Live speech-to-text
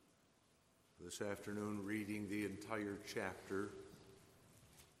This afternoon, reading the entire chapter,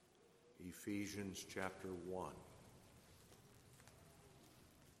 Ephesians chapter 1.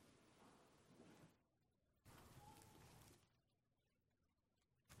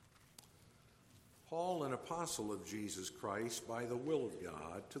 Paul, an apostle of Jesus Christ, by the will of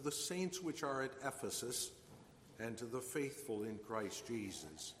God, to the saints which are at Ephesus, and to the faithful in Christ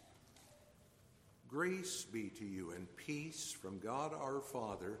Jesus. Grace be to you and peace from God our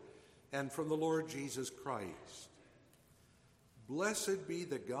Father and from the Lord Jesus Christ. Blessed be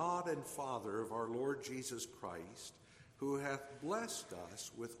the God and Father of our Lord Jesus Christ, who hath blessed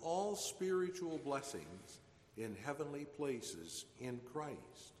us with all spiritual blessings in heavenly places in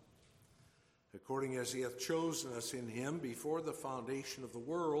Christ, according as he hath chosen us in him before the foundation of the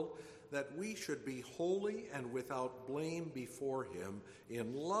world, that we should be holy and without blame before him,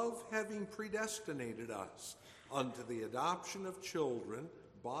 in love having predestinated us unto the adoption of children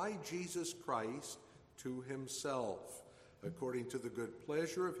by Jesus Christ to himself, according to the good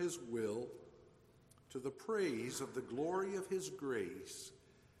pleasure of his will, to the praise of the glory of his grace,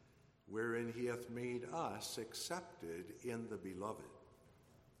 wherein he hath made us accepted in the beloved,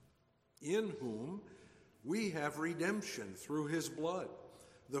 in whom we have redemption through his blood,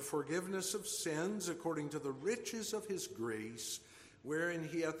 the forgiveness of sins according to the riches of his grace, wherein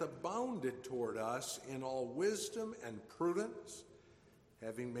he hath abounded toward us in all wisdom and prudence,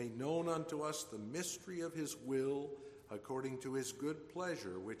 having made known unto us the mystery of his will, according to his good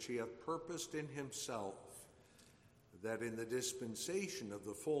pleasure, which he hath purposed in himself, that in the dispensation of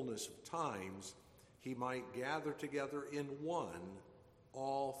the fullness of times he might gather together in one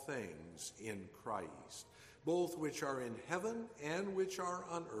all things in Christ, both which are in heaven and which are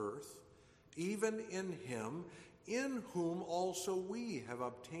on earth, even in him, in whom also we have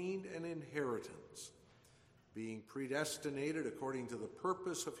obtained an inheritance, being predestinated according to the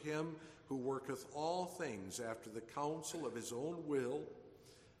purpose of him who worketh all things after the counsel of his own will,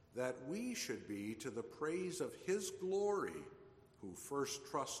 that we should be to the praise of his glory, who first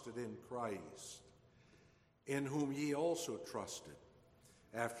trusted in Christ, in whom ye also trusted,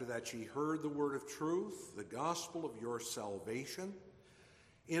 after that ye heard the word of truth, the gospel of your salvation,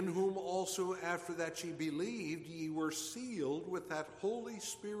 in whom also after that ye believed, ye were sealed with that Holy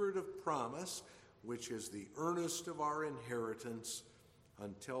Spirit of promise, which is the earnest of our inheritance,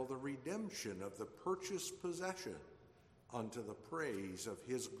 until the redemption of the purchased possession, unto the praise of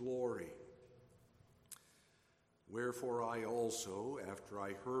his glory. Wherefore I also, after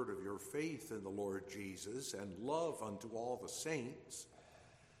I heard of your faith in the Lord Jesus, and love unto all the saints,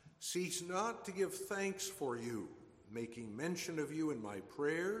 cease not to give thanks for you, making mention of you in my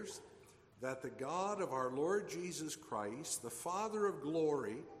prayers, that the God of our Lord Jesus Christ, the Father of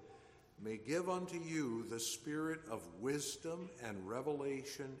glory, may give unto you the spirit of wisdom and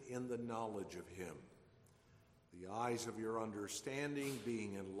revelation in the knowledge of him, the eyes of your understanding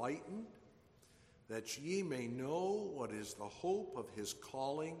being enlightened, that ye may know what is the hope of his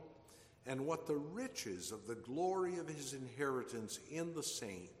calling, and what the riches of the glory of his inheritance in the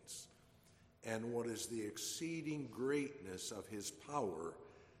saints, and what is the exceeding greatness of his power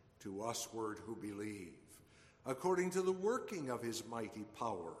to usward who believe, according to the working of his mighty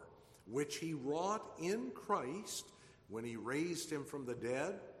power, which he wrought in Christ when he raised him from the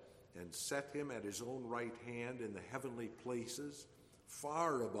dead and set him at his own right hand in the heavenly places,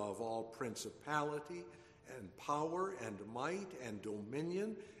 far above all principality and power and might and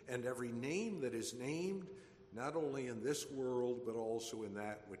dominion and every name that is named, not only in this world but also in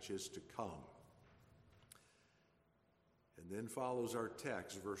that which is to come. And then follows our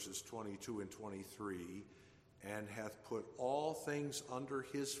text, verses 22 and 23, and hath put all things under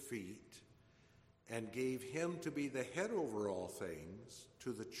his feet, and gave him to be the head over all things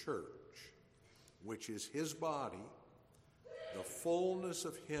to the church, which is his body, the fullness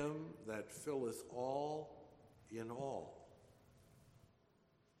of him that filleth all in all.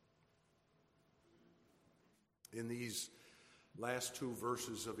 In these last two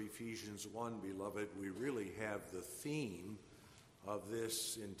verses of Ephesians 1, beloved, we really have the theme of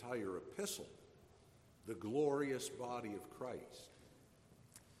this entire epistle, the glorious body of Christ.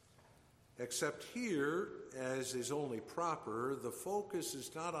 Except here, as is only proper, the focus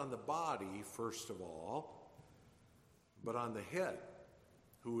is not on the body, first of all, but on the head,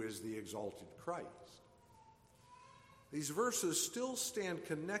 who is the exalted Christ. These verses still stand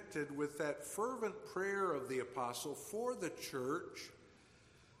connected with that fervent prayer of the apostle for the church,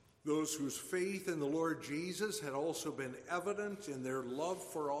 those whose faith in the Lord Jesus had also been evident in their love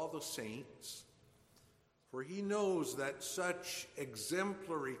for all the saints. For he knows that such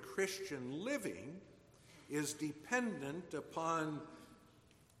exemplary Christian living is dependent upon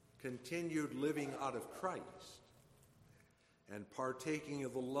continued living out of Christ and partaking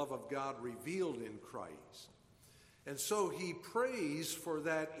of the love of God revealed in Christ. And so he prays for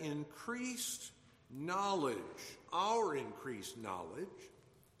that increased knowledge, our increased knowledge,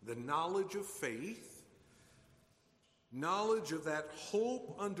 the knowledge of faith, knowledge of that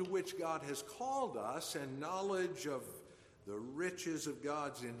hope unto which God has called us, and knowledge of the riches of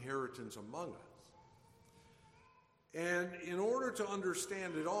God's inheritance among us. And in order to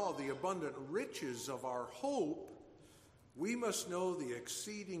understand at all the abundant riches of our hope, we must know the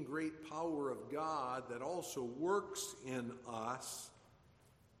exceeding great power of God that also works in us,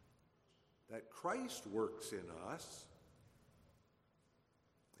 that Christ works in us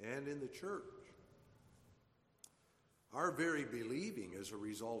and in the church. Our very believing is a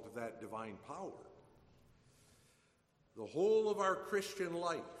result of that divine power. The whole of our Christian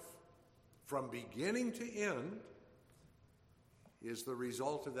life, from beginning to end, is the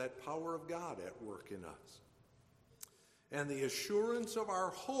result of that power of God at work in us. And the assurance of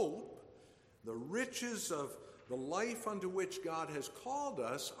our hope, the riches of the life unto which God has called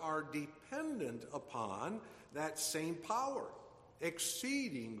us, are dependent upon that same power,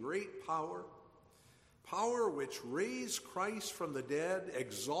 exceeding great power, power which raised Christ from the dead,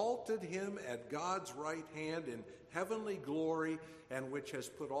 exalted him at God's right hand in heavenly glory, and which has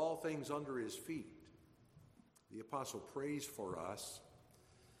put all things under his feet. The apostle prays for us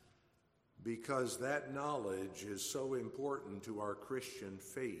because that knowledge is so important to our Christian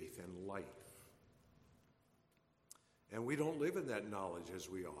faith and life. And we don't live in that knowledge as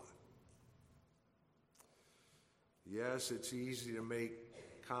we ought. Yes, it's easy to make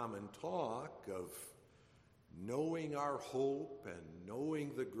common talk of knowing our hope and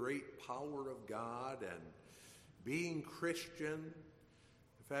knowing the great power of God and being Christian.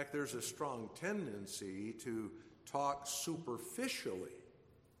 In fact, there's a strong tendency to talk superficially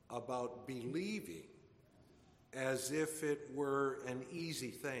about believing as if it were an easy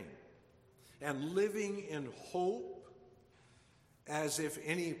thing, and living in hope as if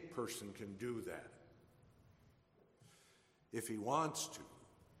any person can do that, if he wants to.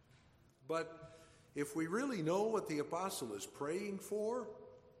 But if we really know what the apostle is praying for,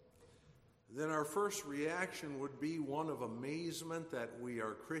 then our first reaction would be one of amazement that we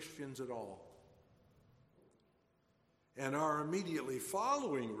are Christians at all. And our immediately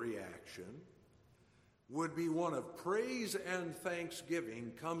following reaction would be one of praise and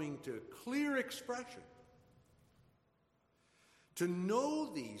thanksgiving coming to clear expression. To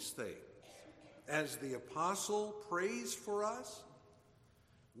know these things, as the apostle prays for us,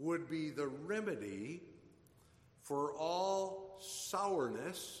 would be the remedy for all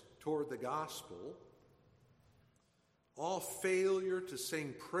sourness toward the gospel, all failure to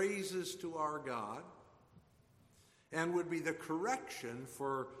sing praises to our God, and would be the correction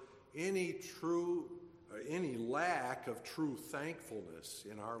for any lack of true thankfulness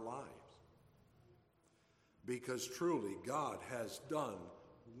in our lives. Because truly, God has done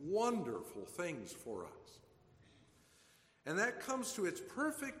wonderful things for us. And that comes to its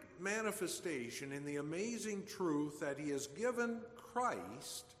perfect manifestation in the amazing truth that he has given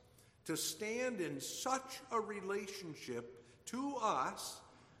Christ to stand in such a relationship to us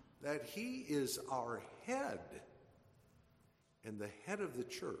that he is our head and the head of the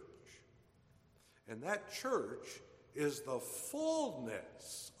church. And that church is the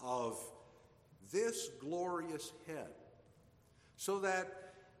fullness of this glorious head, so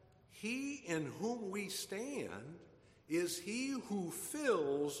that he in whom we stand is he who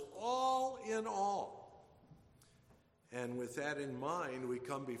fills all in all. And with that in mind, we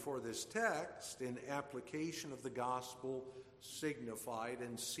come before this text in application of the gospel signified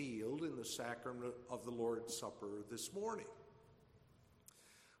and sealed in the sacrament of the Lord's Supper this morning.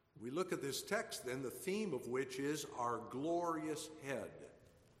 We look at this text, then, the theme of which is our glorious head.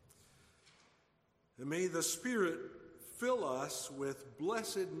 And may the Spirit fill us with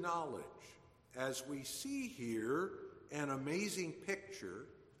blessed knowledge as we see here an amazing picture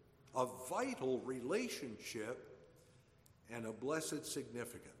of vital relationship and a blessed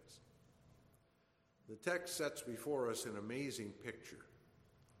significance. The text sets before us an amazing picture.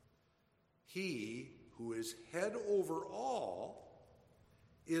 He who is head over all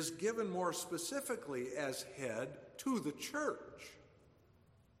is given more specifically as head to the church.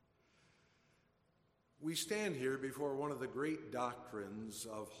 We stand here before one of the great doctrines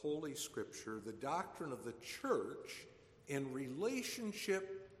of Holy Scripture, the doctrine of the church in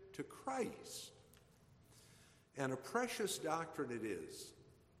relationship to Christ. And a precious doctrine it is,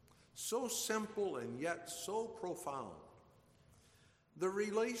 so simple and yet so profound. The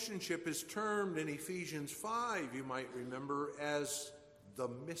relationship is termed in Ephesians 5, you might remember, as the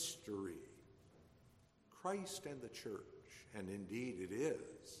mystery. Christ and the church. And indeed it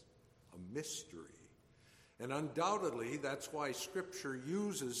is a mystery. And undoubtedly that's why Scripture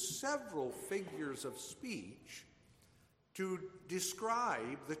uses several figures of speech to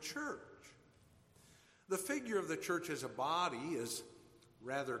describe the church. The figure of the church as a body is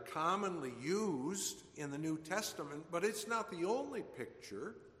rather commonly used in the New Testament, but it's not the only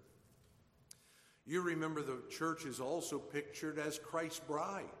picture. You remember the church is also pictured as Christ's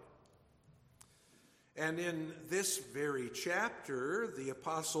bride. And in this very chapter, the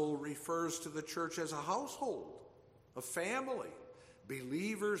apostle refers to the church as a household, a family.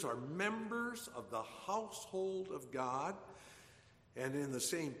 Believers are members of the household of God. And in the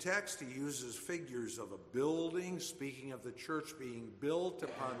same text, he uses figures of a building, speaking of the church being built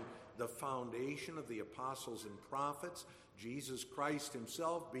upon the foundation of the apostles and prophets, Jesus Christ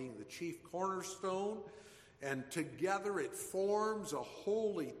himself being the chief cornerstone, and together it forms a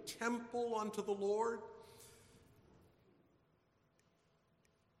holy temple unto the Lord.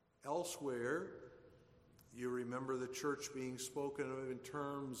 Elsewhere, you remember the church being spoken of in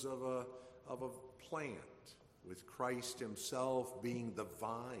terms of a plant, with Christ himself being the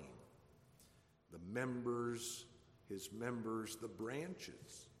vine, the members, his members, the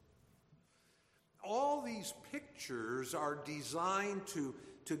branches. All these pictures are designed to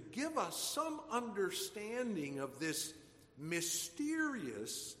give us some understanding of this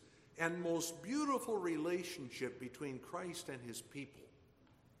mysterious and most beautiful relationship between Christ and his people.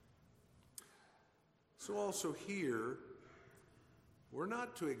 So also here, we're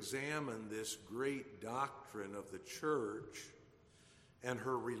not to examine this great doctrine of the church and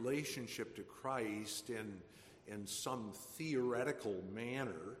her relationship to Christ in some theoretical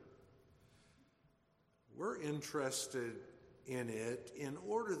manner. We're interested in it in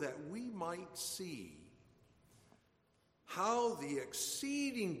order that we might see how the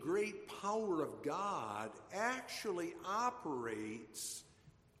exceeding great power of God actually operates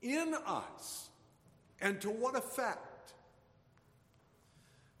in us and to what effect.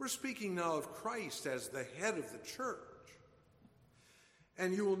 We're speaking now of Christ as the head of the church.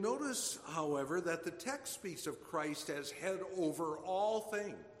 And you will notice, however, that the text speaks of Christ as head over all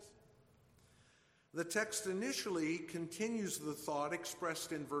things. The text initially continues the thought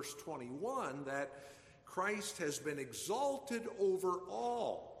expressed in verse 21 that Christ has been exalted over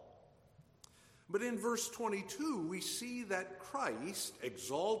all. But in verse 22, we see that Christ,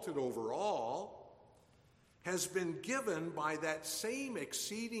 exalted over all, has been given by that same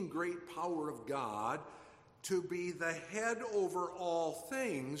exceeding great power of God to be the head over all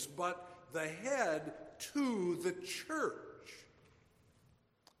things, but the head to the church.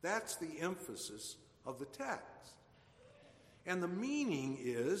 That's the emphasis of the text. And the meaning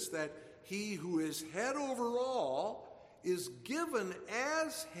is that he who is head over all is given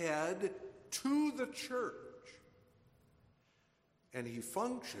as head to the church. And he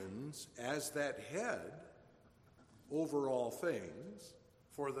functions as that head over all things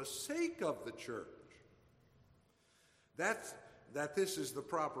for the sake of the church. That this is the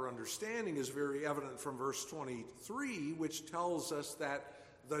proper understanding is very evident from verse 23, which tells us that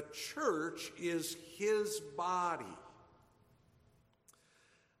the church is his body.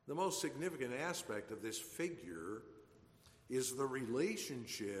 The most significant aspect of this figure is the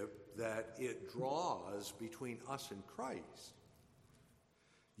relationship that it draws between us and Christ.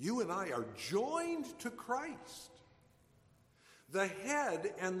 You and I are joined to Christ. The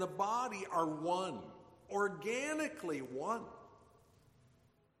head and the body are one, organically one.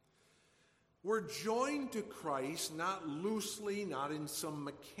 We're joined to Christ, not loosely, not in some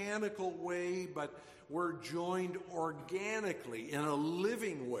mechanical way, but we're joined organically in a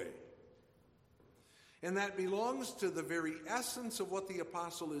living way. And that belongs to the very essence of what the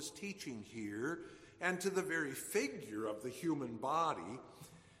apostle is teaching here and to the very figure of the human body.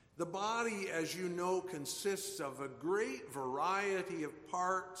 The body, as you know, consists of a great variety of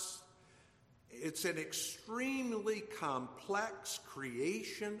parts. It's an extremely complex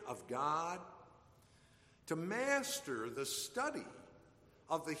creation of God. To master the study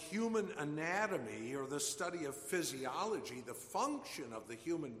of the human anatomy or the study of physiology, the function of the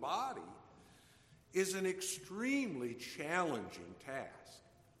human body, is an extremely challenging task.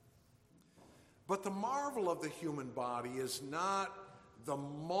 But the marvel of the human body is not the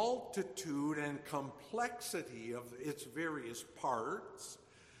multitude and complexity of its various parts,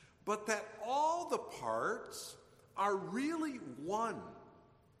 but that all the parts are really one,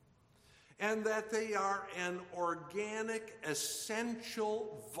 and that they are an organic,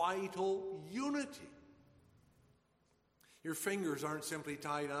 essential, vital unity. Your fingers aren't simply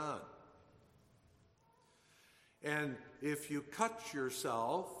tied on. And if you cut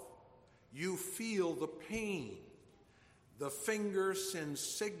yourself, you feel the pain. The finger sends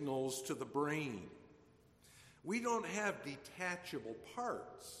signals to the brain. We don't have detachable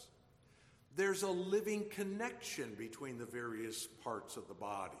parts. There's a living connection between the various parts of the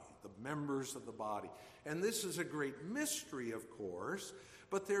body, the members of the body. And this is a great mystery, of course,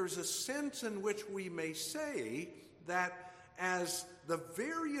 but there's a sense in which we may say that as the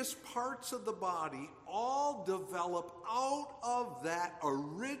various parts of the body all develop out of that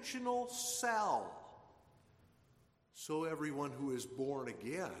original cell, so everyone who is born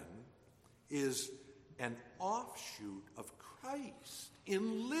again is an offshoot of Christ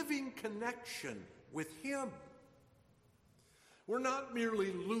in living connection with him. We're not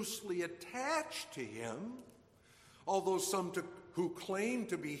merely loosely attached to him, although some who claim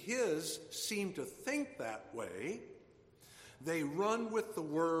to be his seem to think that way. They run with the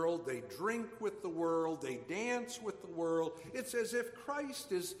world, they drink with the world, they dance with the world. It's as if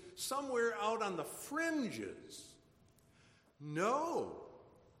Christ is somewhere out on the fringes. No,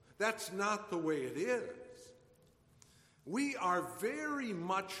 that's not the way it is. We are very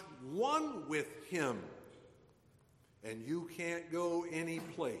much one with him, and you can't go any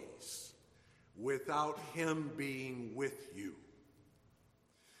place without him being with you.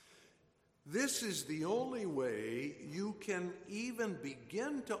 This is the only way you can even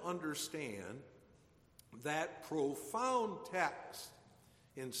begin to understand that profound text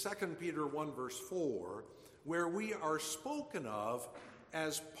in 2 Peter 1 verse 4, where we are spoken of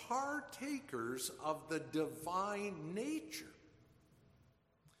as partakers of the divine nature.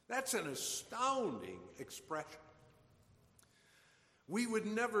 That's an astounding expression. We would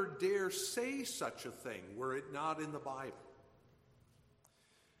never dare say such a thing were it not in the Bible.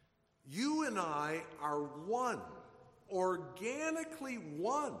 You and I are one, organically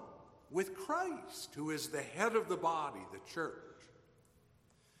one, with Christ, who is the head of the body, the church.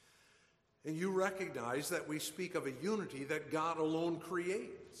 And you recognize that we speak of a unity that God alone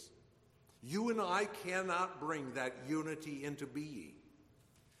creates. You and I cannot bring that unity into being.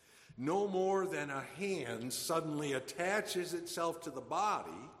 No more than a hand suddenly attaches itself to the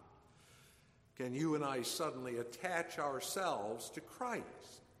body, can you and I suddenly attach ourselves to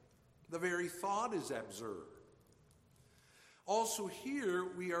Christ. The very thought is absurd. Also here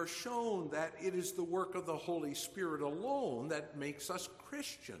we are shown that it is the work of the Holy Spirit alone that makes us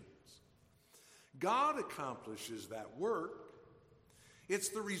Christians. God accomplishes that work. It's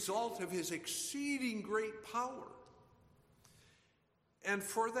the result of his exceeding great power. And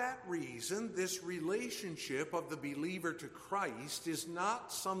for that reason, this relationship of the believer to Christ is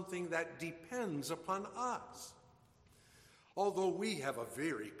not something that depends upon us. Although we have a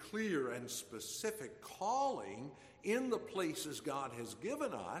very clear and specific calling in the places God has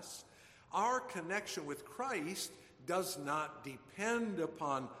given us, our connection with Christ does not depend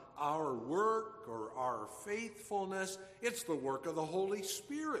upon our work or our faithfulness. It's the work of the Holy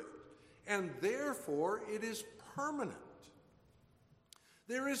Spirit, and therefore it is permanent.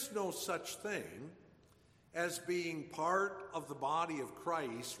 There is no such thing as being part of the body of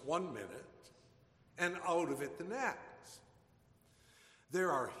Christ 1 minute and out of it the next.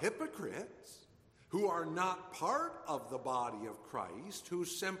 There are hypocrites who are not part of the body of Christ, who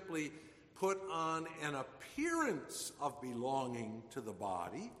simply put on an appearance of belonging to the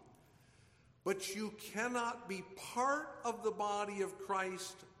body, but you cannot be part of the body of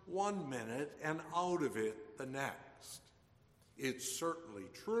Christ 1 minute and out of it the next. It's certainly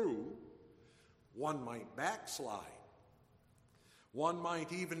true. One might backslide. One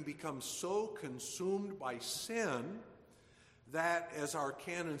might even become so consumed by sin that, as our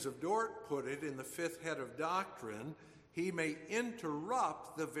canons of Dort put it in the 5th head of doctrine, he may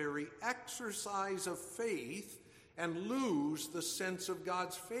interrupt the very exercise of faith and lose the sense of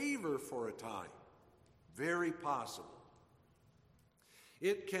God's favor for a time. Very possible.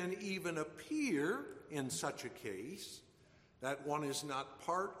 It can even appear in such a case that one is not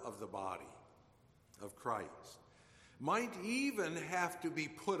part of the body of Christ. Might even have to be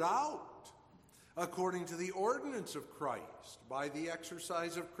put out according to the ordinance of Christ by the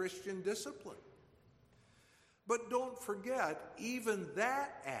exercise of Christian discipline. But don't forget, even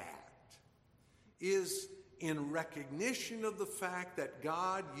that act is in recognition of the fact that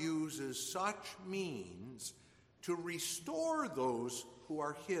God uses such means to restore those who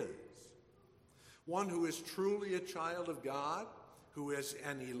are his. One who is truly a child of God, who is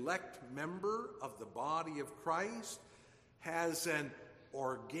an elect member of the body of Christ, has an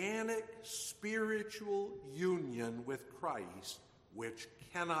organic spiritual union with Christ which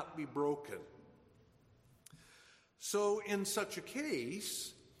cannot be broken. So in such a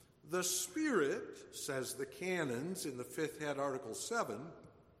case, The Spirit, says the canons in the fifth head, Article 7,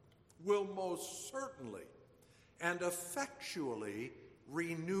 will most certainly and effectually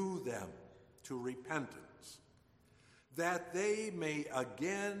renew them to repentance, that they may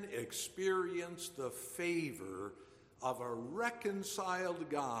again experience the favor of a reconciled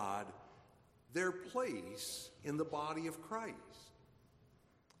God, their place in the body of Christ.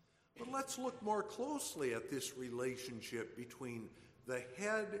 But let's look more closely at this relationship between the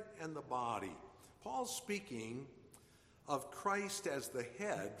head and the body. Paul's speaking of Christ as the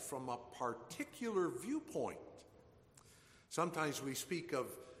head from a particular viewpoint. Sometimes we speak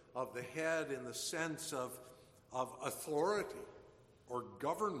of the head in the sense of authority or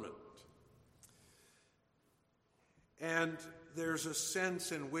government. And there's a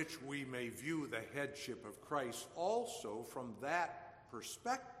sense in which we may view the headship of Christ also from that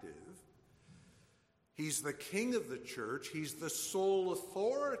perspective. He's the king of the church. He's the sole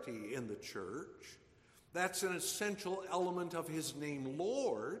authority in the church. That's an essential element of his name,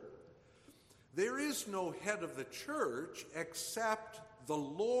 Lord. There is no head of the church except the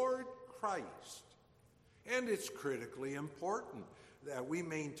Lord Christ. And it's critically important that we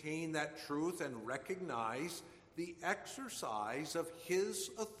maintain that truth and recognize the exercise of his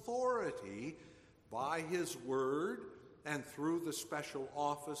authority by his word and through the special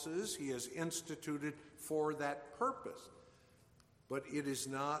offices he has instituted for that purpose. But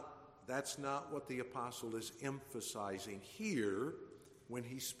that's not what the apostle is emphasizing here when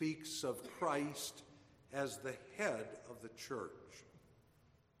he speaks of Christ as the head of the church.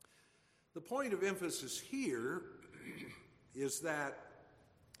 The point of emphasis here is that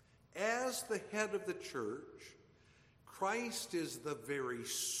as the head of the church, Christ is the very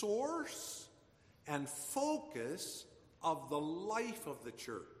source and focus of the life of the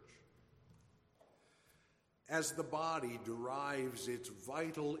church. As the body derives its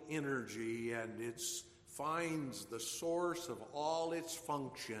vital energy and finds the source of all its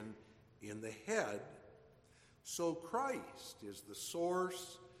function in the head, so Christ is the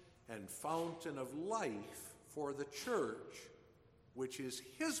source and fountain of life for the church, which is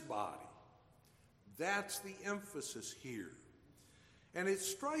his body. That's the emphasis here. And it's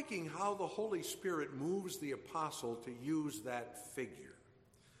striking how the Holy Spirit moves the apostle to use that figure.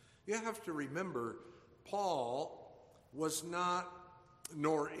 You have to remember, Paul was not,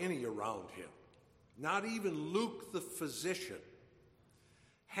 nor any around him, not even Luke the physician,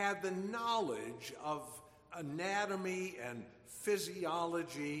 had the knowledge of anatomy and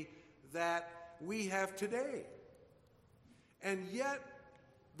physiology that we have today. And yet,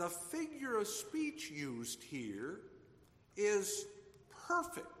 the figure of speech used here is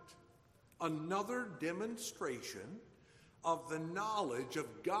perfect. Another demonstration of the knowledge of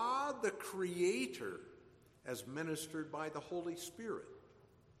God the Creator as ministered by the Holy Spirit.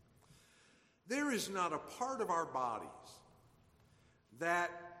 There is not a part of our bodies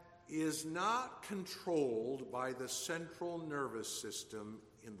that is not controlled by the central nervous system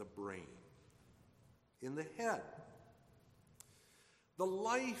in the brain, in the head. The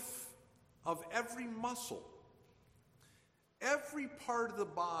life of every muscle, every part of the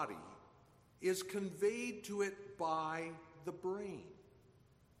body is conveyed to it by the brain.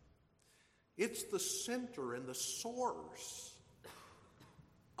 It's the center and the source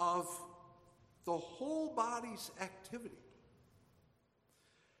of the whole body's activity.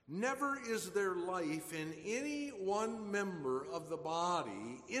 Never is there life in any one member of the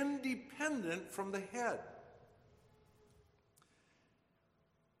body independent from the head.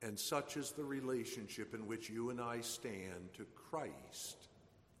 And such is the relationship in which you and I stand to Christ,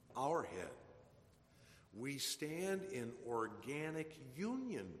 our head. We stand in organic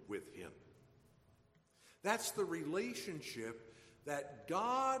union with him. That's the relationship that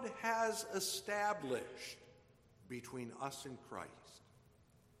God has established between us and Christ.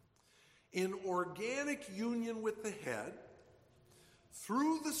 In organic union with the head,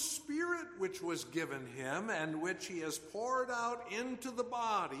 through the Spirit which was given him and which he has poured out into the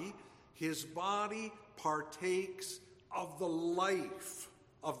body, his body partakes of the life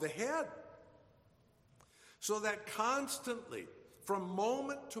of the head. So that constantly, from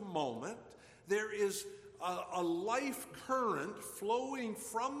moment to moment, there is a life current flowing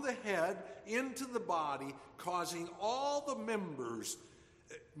from the head into the body, causing all the members,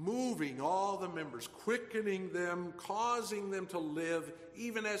 moving all the members, quickening them, causing them to live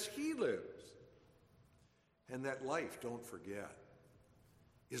even as he lives. And that life, don't forget,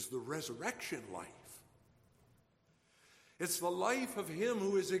 is the resurrection life. It's the life of him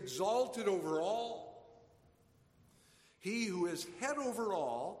who is exalted over all. He who is head over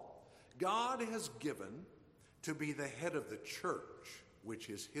all, God has given to be the head of the church. which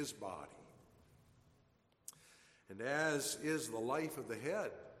is his body. And as is the life of the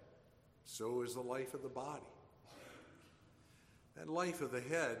head, so is the life of the body. That life of the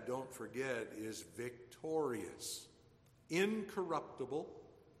head, don't forget, is victorious, incorruptible,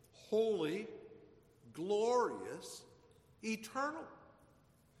 holy, glorious, eternal.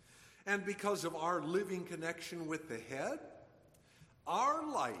 And because of our living connection with the head, our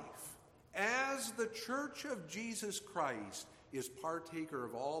life as the Church of Jesus Christ is partaker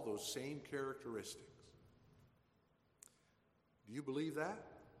of all those same characteristics. Do you believe that?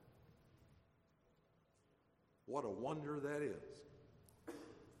 What a wonder that is.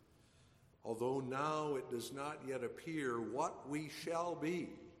 Although now it does not yet appear what we shall be,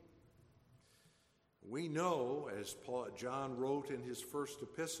 we know, as John wrote in his first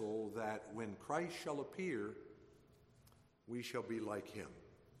epistle, that when Christ shall appear, we shall be like him.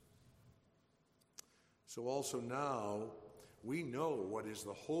 So also now we know what is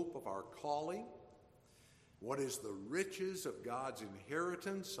the hope of our calling, what is the riches of God's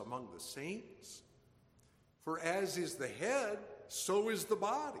inheritance among the saints. For as is the head, so is the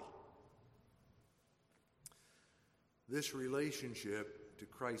body. This relationship to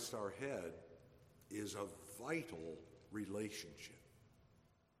Christ our head is a vital relationship.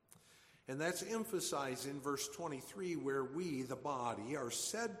 And that's emphasized in verse 23, where we, the body, are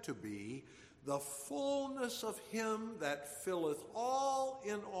said to be the fullness of him that filleth all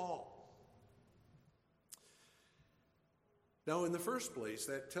in all. Now, in the first place,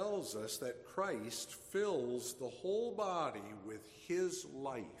 that tells us that Christ fills the whole body with his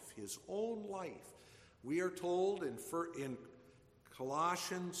life, his own life. We are told in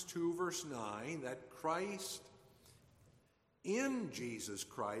Colossians 2, verse 9, that Christ, in Jesus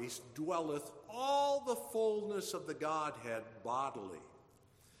Christ, dwelleth all the fullness of the Godhead bodily.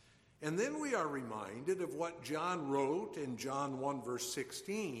 And then we are reminded of what John wrote in John 1, verse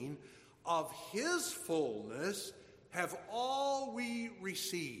 16, of his fullness have all we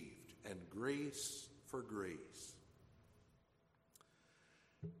received, and grace for grace.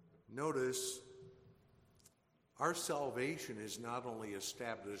 Notice, our salvation is not only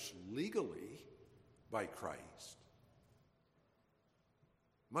established legally by Christ.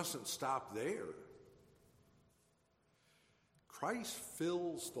 Mustn't stop there. Christ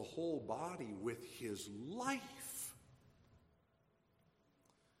fills the whole body with his life.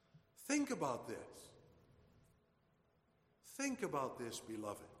 Think about this. Think about this,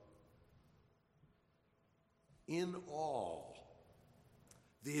 beloved. In all,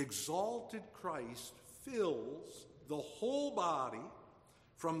 the exalted Christ fills the whole body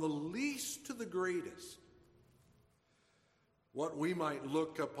from the least to the greatest. What we might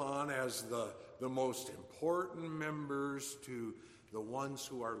look upon as the most important members to the ones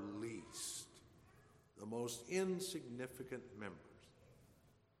who are least, the most insignificant members.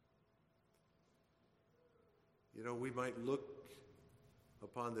 You know, we might look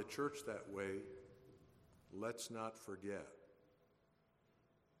upon the church that way. Let's not forget,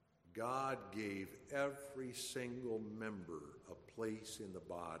 God gave every single member a place in the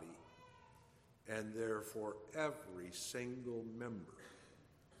body, and therefore every single member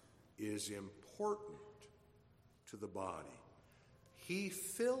is important to the body. He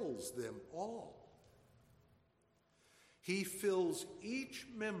fills them all. He fills each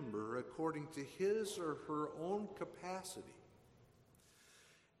member according to his or her own capacity.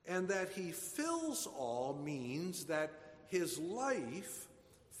 And that he fills all means that his life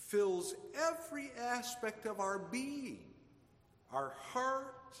fills every aspect of our being, our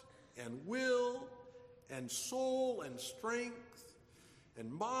heart and will and soul and strength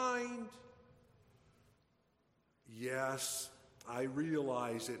and mind. Yes, I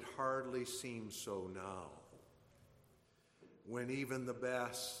realize it hardly seems so now, when even the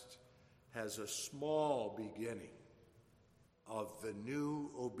best has a small beginning of the new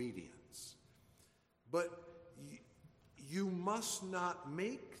obedience. But you must not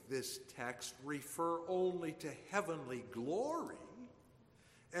make this text refer only to heavenly glory,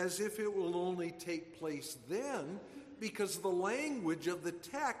 as if it will only take place then, because the language of the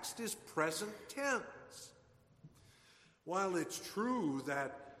text is present tense. While it's true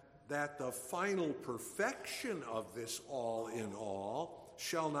that the final perfection of this all in all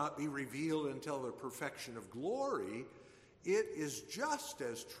shall not be revealed until the perfection of glory, it is just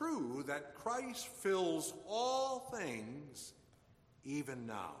as true that Christ fills all things even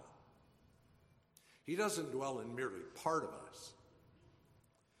now. He doesn't dwell in merely part of us.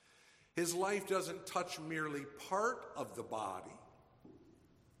 His life doesn't touch merely part of the body.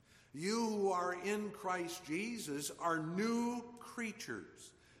 You who are in Christ Jesus are new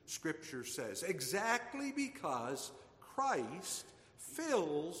creatures, Scripture says, exactly because Christ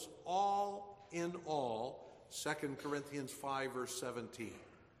fills all in all, 2 Corinthians 5, verse 17.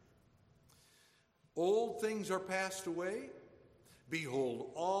 Old things are passed away.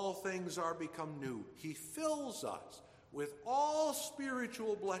 Behold, all things are become new. He fills us with all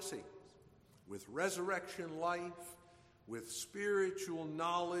spiritual blessings, with resurrection life, with spiritual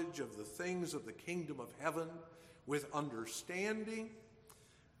knowledge of the things of the kingdom of heaven, with understanding,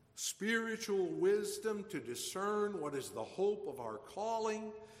 spiritual wisdom to discern what is the hope of our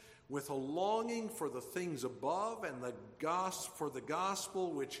calling, with a longing for the things above and for the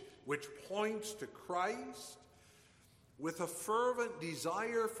gospel which points to Christ, with a fervent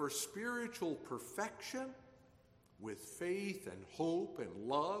desire for spiritual perfection, with faith and hope and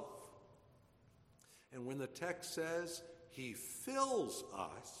love. And when the text says he fills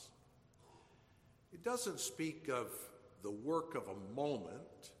us, it doesn't speak of the work of a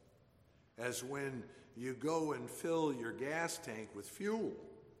moment, as when you go and fill your gas tank with fuel.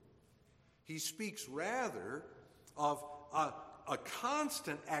 He speaks rather of a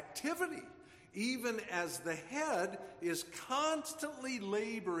constant activity, even as the head is constantly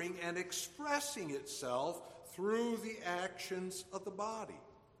laboring and expressing itself through the actions of the body.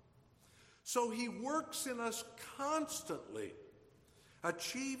 So he works in us constantly,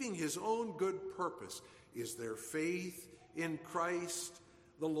 achieving his own good purpose. Is there faith in Christ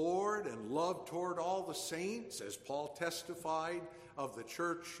the Lord and love toward all the saints, as Paul testified of the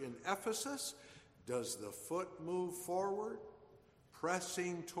church in Ephesus? Does the foot move forward,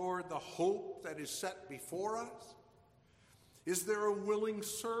 pressing toward the hope that is set before us? Is there a willing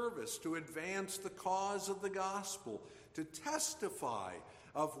service to advance the cause of the gospel, to testify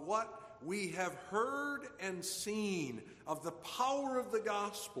of what we have heard and seen of the power of the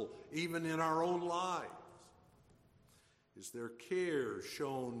gospel, even in our own lives? Is there care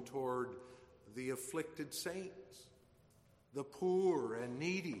shown toward the afflicted saints, the poor and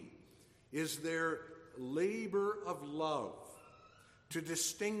needy? Is there labor of love to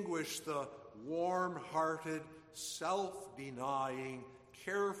distinguish the warm-hearted, self-denying,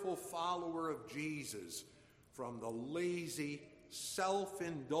 careful follower of Jesus from the lazy,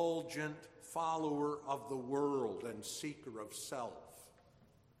 self-indulgent follower of the world and seeker of self?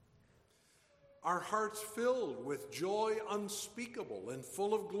 Our hearts filled with joy unspeakable and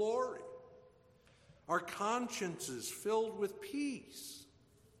full of glory. Our consciences filled with peace.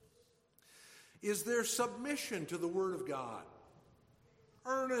 Is there submission to the Word of God?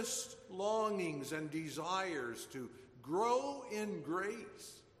 Earnest longings and desires to grow in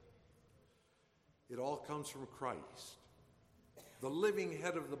grace? It all comes from Christ, the living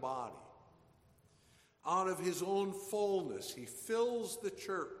head of the body. Out of his own fullness, he fills the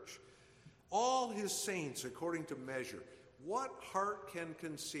church, all his saints according to measure. What heart can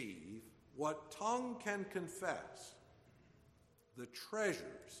conceive, what tongue can confess the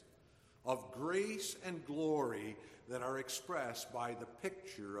treasures of grace and glory that are expressed by the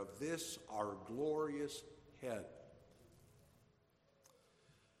picture of this our glorious head?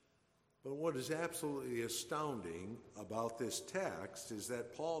 But what is absolutely astounding about this text is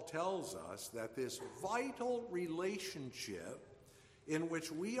that Paul tells us that this vital relationship in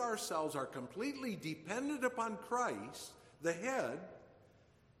which we ourselves are completely dependent upon Christ, the head,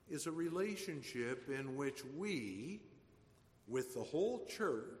 is a relationship in which we, with the whole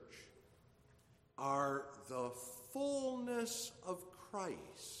church, are the fullness of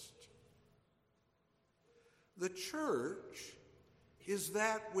Christ. The church is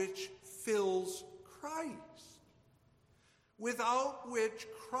that which fills Christ, without which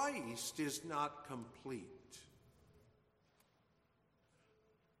Christ is not complete.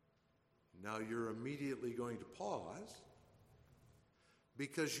 Now you're immediately going to pause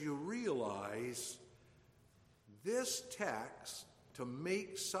because you realize this text, to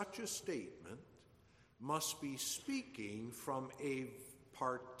make such a statement, must be speaking from a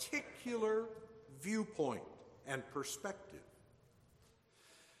particular viewpoint and perspective.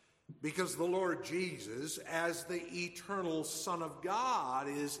 Because the Lord Jesus, as the eternal Son of God,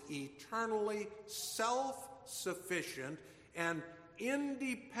 is eternally self-sufficient and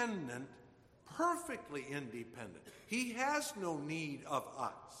independent, perfectly independent. He has no need of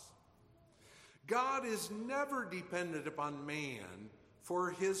us. God is never dependent upon man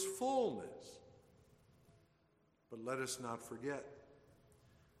for his fullness. But let us not forget,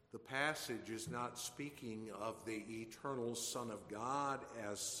 the passage is not speaking of the eternal Son of God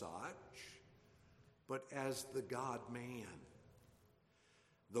as such, but as the God-man,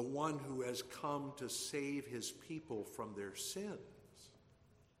 the one who has come to save his people from their sins.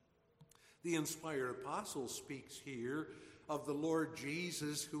 The inspired apostle speaks here of the Lord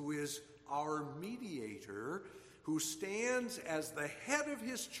Jesus, who is our mediator who stands as the head of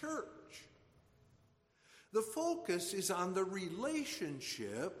his church. The focus is on the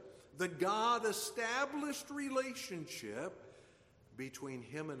relationship, the God-established relationship between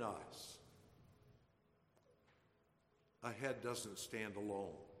him and us. A head doesn't stand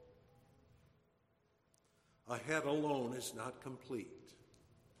alone. A head alone is not complete.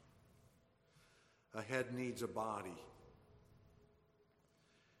 A head needs a body.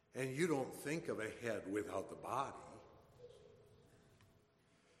 And you don't think of a head without the body.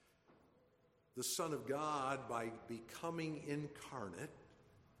 The Son of God, by becoming incarnate,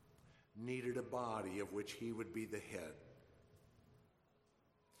 needed a body of which he would be the head.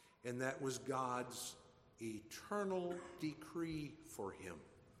 And that was God's eternal decree for him.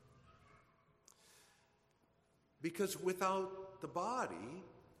 Because without the body,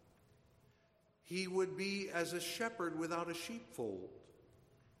 he would be as a shepherd without a sheepfold,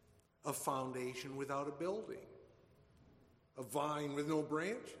 a foundation without a building, a vine with no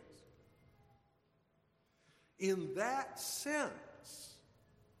branches. In that sense,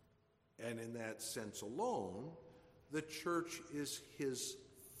 and in that sense alone, the church is his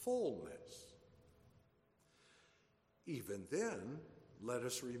fullness. Even then, let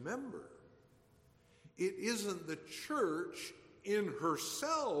us remember, it isn't the church in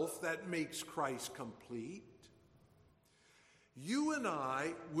herself that makes Christ complete. You and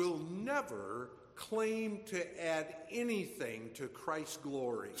I will never claim to add anything to Christ's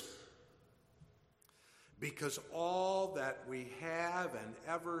glory, because all that we have and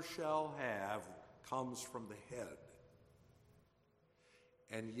ever shall have comes from the head.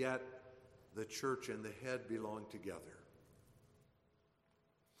 And yet, the church and the head belong together.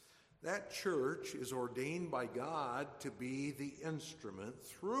 That church is ordained by God to be the instrument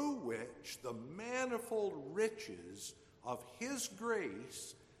through which the manifold riches of his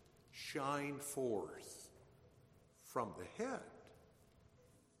grace shine forth from the head.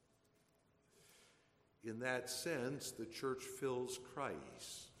 In that sense, the church fills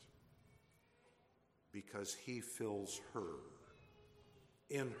Christ because he fills her.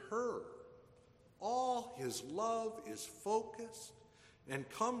 In her, all his love is focused and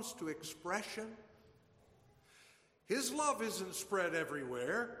comes to expression. His love isn't spread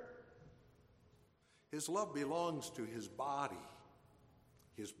everywhere. His love belongs to his body,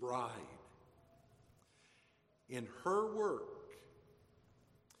 his bride. In her work,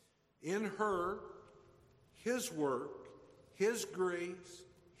 in her, his work, his grace,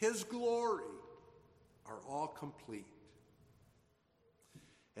 his glory are all complete.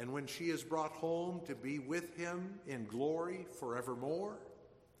 And when she is brought home to be with him in glory forevermore,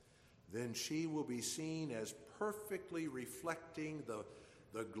 then she will be seen as perfectly reflecting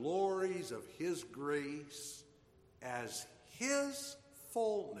the glories of his grace as his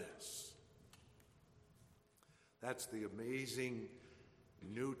fullness. That's the amazing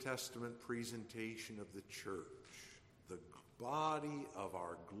New Testament presentation of the church, the body of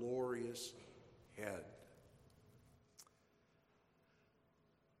our glorious head.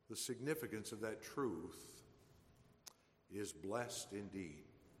 The significance of that truth is blessed indeed.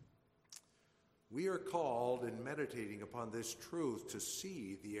 We are called in meditating upon this truth to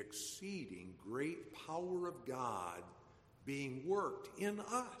see the exceeding great power of God being worked in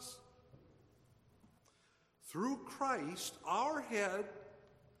us. Through Christ, our head,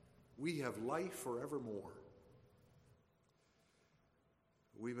 we have life forevermore.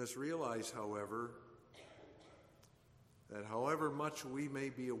 We must realize, however, that however much we may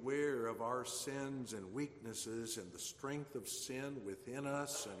be aware of our sins and weaknesses and the strength of sin within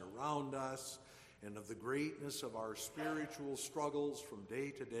us and around us, and of the greatness of our spiritual struggles from day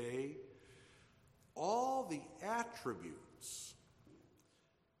to day, all the attributes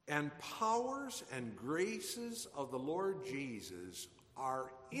and powers and graces of the Lord Jesus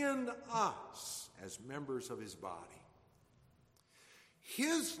are in us as members of his body.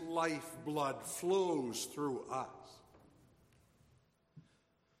 His lifeblood flows through us.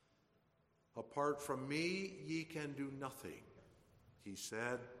 Apart from me, ye can do nothing, he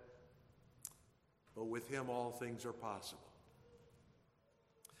said, but with him all things are possible.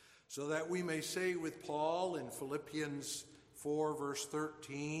 So that we may say with Paul in Philippians 4, verse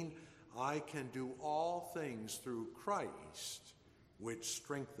 13, I can do all things through Christ, which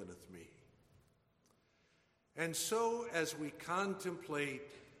strengtheneth me. And so, as we contemplate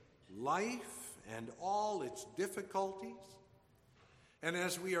life and all its difficulties, and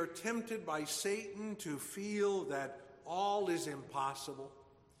as we are tempted by Satan to feel that all is impossible,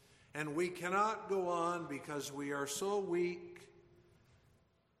 and we cannot go on because we are so weak,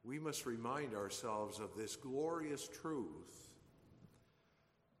 we must remind ourselves of this glorious truth.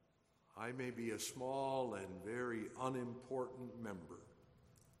 I may be a small and very unimportant member,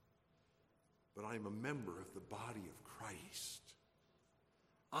 but I'm a member of the body of Christ.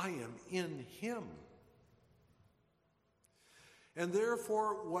 I am in him. And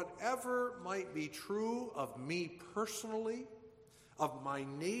therefore, whatever might be true of me personally, of my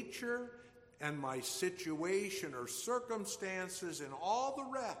nature and my situation or circumstances and all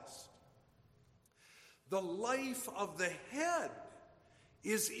the rest, the life of the head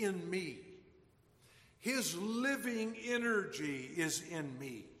is in me. His living energy is in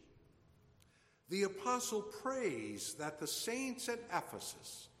me. The apostle prays that the saints at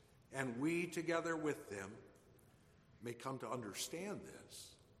Ephesus, and we together with them, may come to understand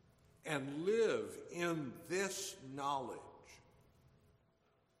this and live in this knowledge.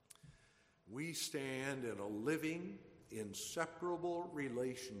 We stand in a living, inseparable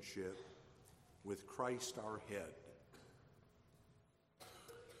relationship with Christ our head.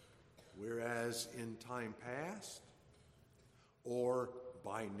 Whereas in time past, or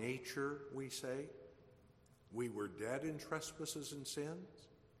by nature, we say, we were dead in trespasses and sins,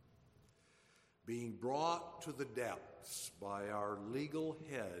 being brought to the depths by our legal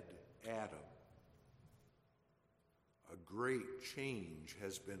head, Adam. A great change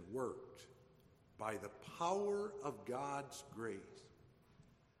has been worked by the power of God's grace.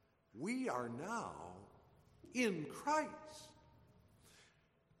 We are now in Christ.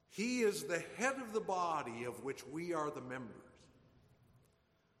 He is the head of the body of which we are the members.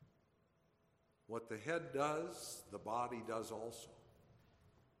 What the head does, the body does also.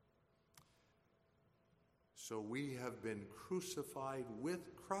 So we have been crucified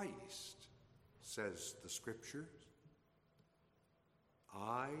with Christ, says the Scriptures.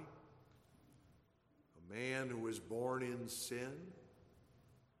 I, a man who was born in sin,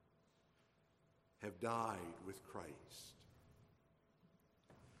 have died with Christ.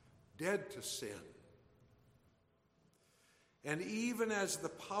 Dead to sin. And even as the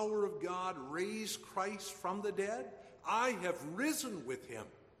power of God raised Christ from the dead, I have risen with him.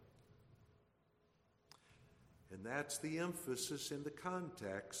 And that's the emphasis in the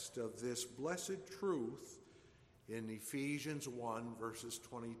context of this blessed truth in Ephesians 1, verses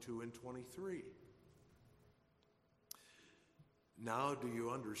 22 and 23. Now do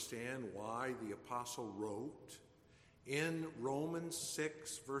you understand why the apostle wrote in Romans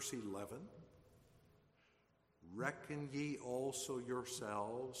 6, verse 11, reckon ye also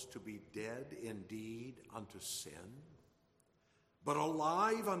yourselves to be dead indeed unto sin, but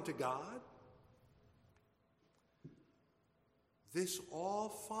alive unto God? This all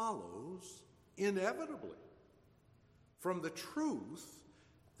follows inevitably from the truth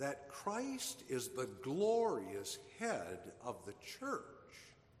that Christ is the glorious head of the church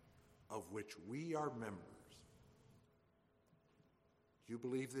of which we are members. Do you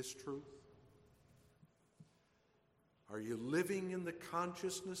believe this truth? Are you living in the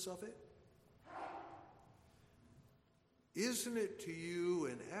consciousness of it? Isn't it to you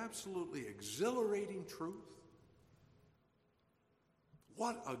an absolutely exhilarating truth?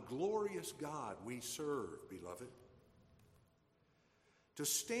 What a glorious God we serve, beloved. To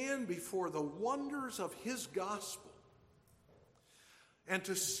stand before the wonders of his gospel and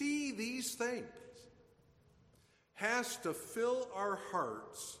to see these things has to fill our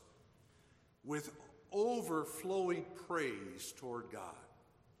hearts with overflowing praise toward God.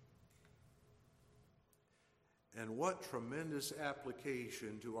 And what tremendous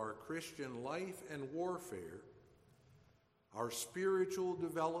application to our Christian life and warfare, our spiritual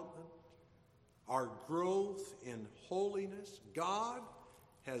development, our growth in holiness. God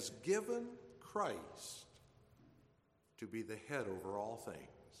has given Christ to be the head over all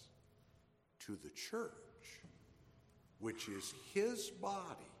things, to the church, which is his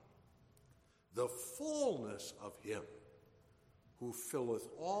body, the fullness of him who filleth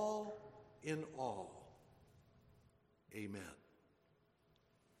all in all. Amen.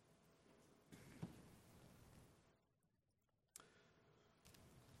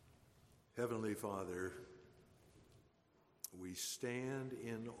 Heavenly Father, we stand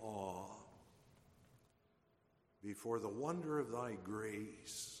in awe before the wonder of thy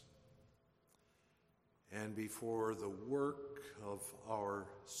grace and before the work of our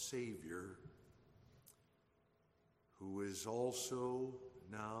Savior, who is also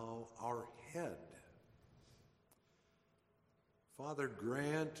now our head. Father,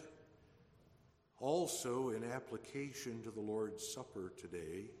 grant also in application to the Lord's Supper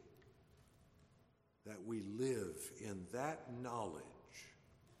today that we live in that knowledge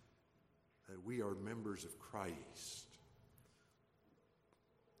that we are members of Christ,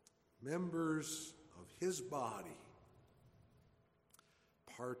 members of his body,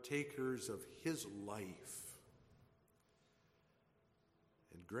 partakers of his life.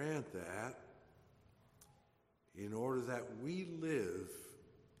 And grant that in order that we live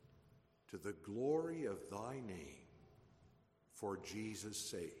to the glory of thy name, for Jesus'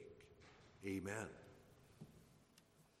 sake. Amen.